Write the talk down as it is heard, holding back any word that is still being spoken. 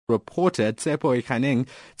reporter, Tshepo Ikaneng.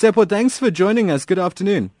 Tshepo, thanks for joining us. Good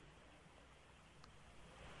afternoon.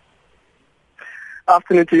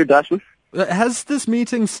 Afternoon to you, Dashan. Has this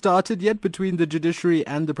meeting started yet between the judiciary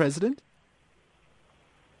and the president?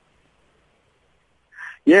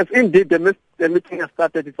 Yes, indeed. The meeting has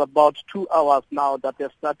started. It's about 2 hours now that they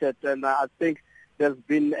started, and I think there's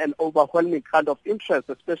been an overwhelming kind of interest,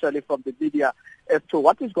 especially from the media, as to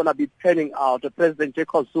what is going to be panning out. President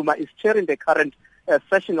Jacob Zuma is chairing the current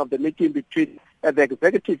session of the meeting between the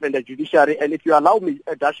executive and the judiciary. And if you allow me,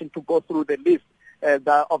 Dashan, to go through the list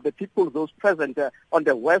of the people, those present on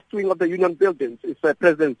the west wing of the Union buildings, is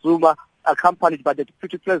President Zuma, accompanied by the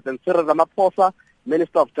Deputy President Cyril Ramaphosa,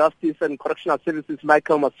 Minister of Justice and Correctional Services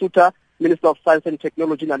Michael Masuta, Minister of Science and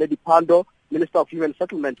Technology Naledi Pandor, Minister of Human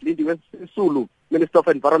Settlement Lindiwe Sisulu, Minister of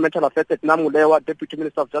Environmental Affairs Namulewa, Deputy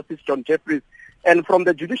Minister of Justice John Jeffries. And from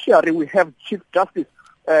the judiciary, we have Chief Justice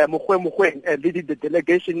Mogoeng leading the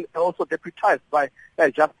delegation, also deputized by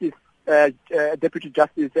Deputy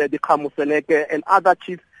Justice Dikhamu Seneke and other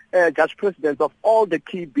chief judge presidents of all the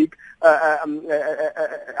key big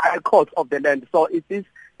high courts of the land. So it is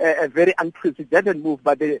a very unprecedented move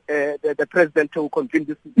by the president to convene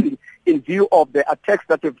this meeting in view of the attacks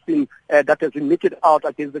that we've seen that has been meted out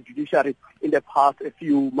against the judiciary in the past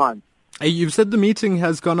few months. You've said the meeting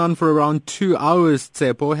has gone on for around 2 hours,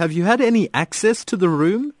 Tshepo. Have you had any access to the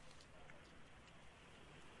room?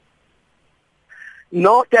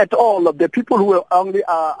 Not at all. The people who were only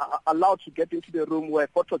allowed to get into the room were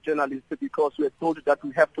photojournalists, because we were told that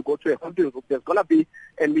we have to go to a holding room. There's going to be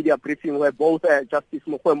a media briefing where both Justice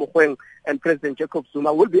Mogoeng and President Jacob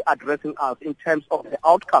Zuma will be addressing us in terms of the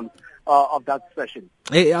outcomes of that session.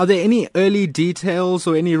 Are there any early details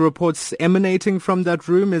or any reports emanating from that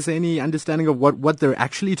room? Is there any understanding of what they're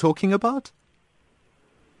actually talking about?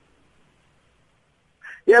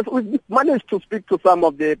 Yes, we managed to speak to some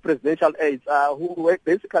of the presidential aides who were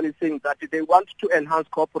basically saying that they want to enhance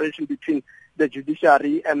cooperation between the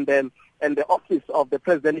judiciary and the office of the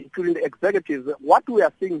president, including the executives. What we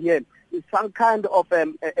are seeing here is some kind of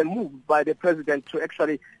a move by the president to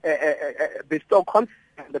actually bestow confidence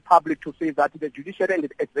in the public, to say that the judiciary and the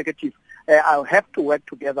executive have to work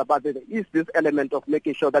together, but there is this element of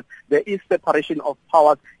making sure that there is separation of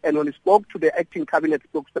powers. And when he spoke to the acting cabinet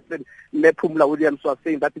spokesperson, Phumla Williams, was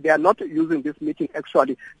saying that they are not using this meeting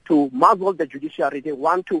actually to muzzle the judiciary. They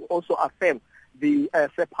want to also affirm the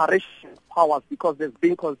separation of powers, because there's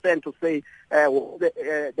been concern to say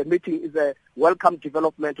the meeting is a welcome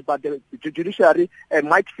development, but the judiciary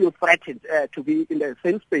might feel threatened to be in the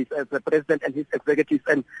same space as the president and his executives,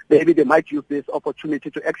 and maybe they might use this opportunity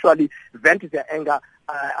to actually vent their anger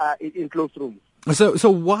in closed rooms. So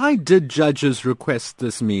why did judges request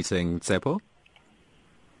this meeting, Tshepo?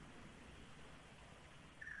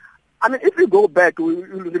 I mean, if we go back, you'll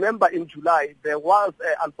remember in July, there was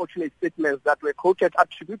unfortunate statements that were quoted,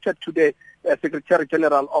 attributed to the Secretary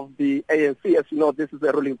General of the ANC. As you know, this is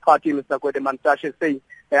a ruling party, Mr. Gwede Mantashe, saying,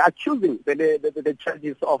 accusing the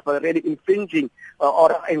judges of really infringing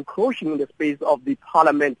or encroaching in the space of the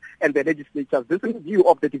parliament and the legislatures. This is in view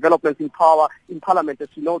of the developments in power in parliament. As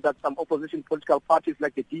you know, that some opposition political parties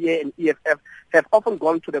like the DA and EFF have often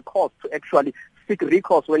gone to the court to actually seek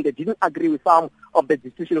recourse when they didn't agree with some of the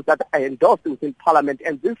decisions that are endorsed within parliament.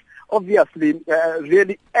 And this obviously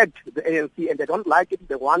really egged the ANC, and they don't like it.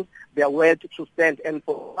 They want their word to stand, and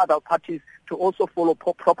for other parties to also follow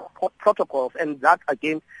proper protocols. And that,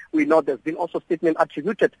 again, we know there's been also statement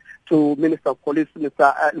attributed to Minister of Police,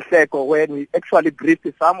 Mr. Nhleko, when he actually briefed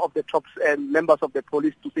some of the top members of the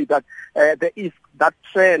police to say that there is that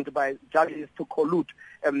trend by judges to collude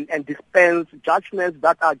and dispense judgments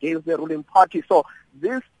that are against the ruling party. So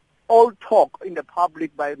this all talk in the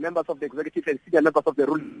public by members of the executive and senior members of the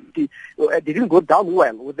ruling party didn't go down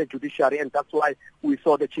well with the judiciary, and that's why we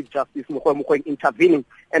saw the Chief Justice Mogoeng intervening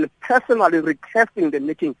and personally requesting the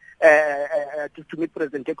meeting to meet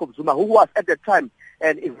President Jacob Zuma, who was at the time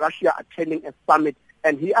in Russia attending a summit,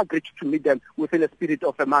 and he agreed to meet them within a spirit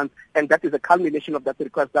of a month. And that is a culmination of that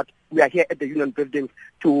request, that we are here at the Union buildings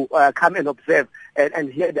to come and observe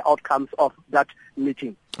and hear the outcomes of that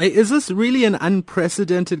meeting. Is this really an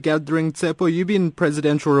unprecedented gathering, Tshepo? You've been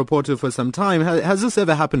presidential reporter for some time. Has this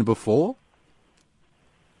ever happened before?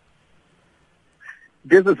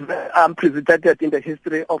 This is unprecedented in the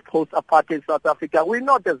history of post-apartheid South Africa. We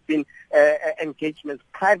know there's been engagements,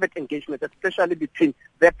 private engagements, especially between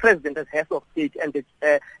the president as head of state and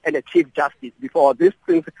the chief justice. Before, these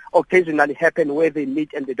things occasionally happen where they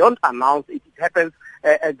meet and they don't announce it. It happens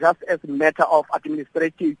just as a matter of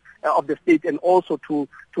administrative of the state, and also to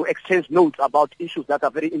exchange notes about issues that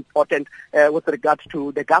are very important with regard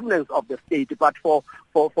to the governance of the state. But for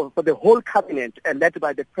the whole cabinet, led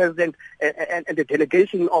by the president and the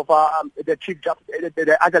delegation of the chief justice,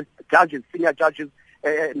 the other judges, senior judges,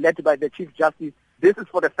 led by the chief justice, this is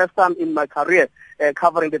for the first time in my career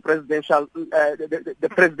covering the presidential, the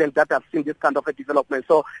president, that I've seen this kind of a development.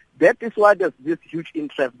 So that is why there's this huge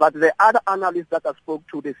interest. But the other analysts that I spoke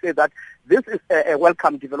to, they say that this is a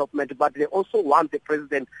welcome development, but they also want the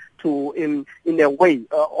president to, in a way,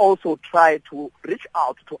 also try to reach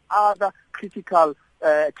out to other critical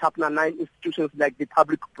Chapter 9 institutions like the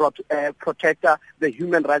Public Protector, the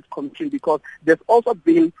Human Rights Commission, because there's also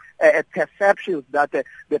been a perception that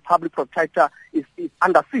the Public Protector is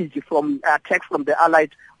under siege from attacks from the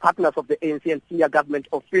allied partners of the ANC and senior government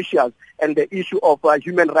officials, and the issue of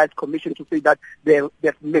Human Rights Commission to say that they've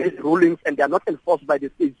made rulings and they are not enforced by the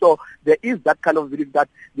state. So there is that kind of belief that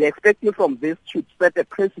they're expecting from this should set a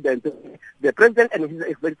precedent. The president and his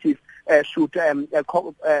executive should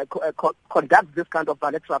conduct this kind of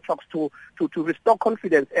bilateral talks to restore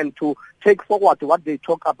confidence and to take forward what they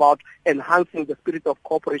talk about, enhancing the spirit of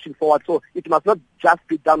cooperation forward. So it must not just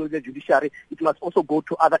be done with the judiciary, it must also go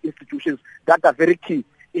to other institutions that are very key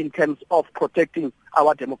in terms of protecting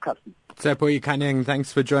our democracy. Tshepo Ikaneng,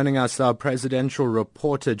 thanks for joining us, our presidential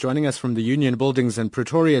reporter, joining us from the Union Buildings in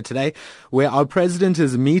Pretoria today, where our president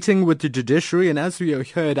is meeting with the judiciary. And as we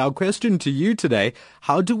heard, our question to you today,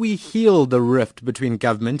 how do we heal the rift between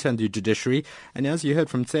government and the judiciary? And as you heard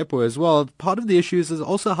from Tshepo as well, part of the issues is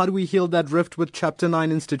also how do we heal that rift with Chapter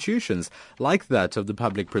 9 institutions, like that of the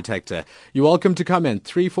Public Protector? You're welcome to comment,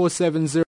 3470.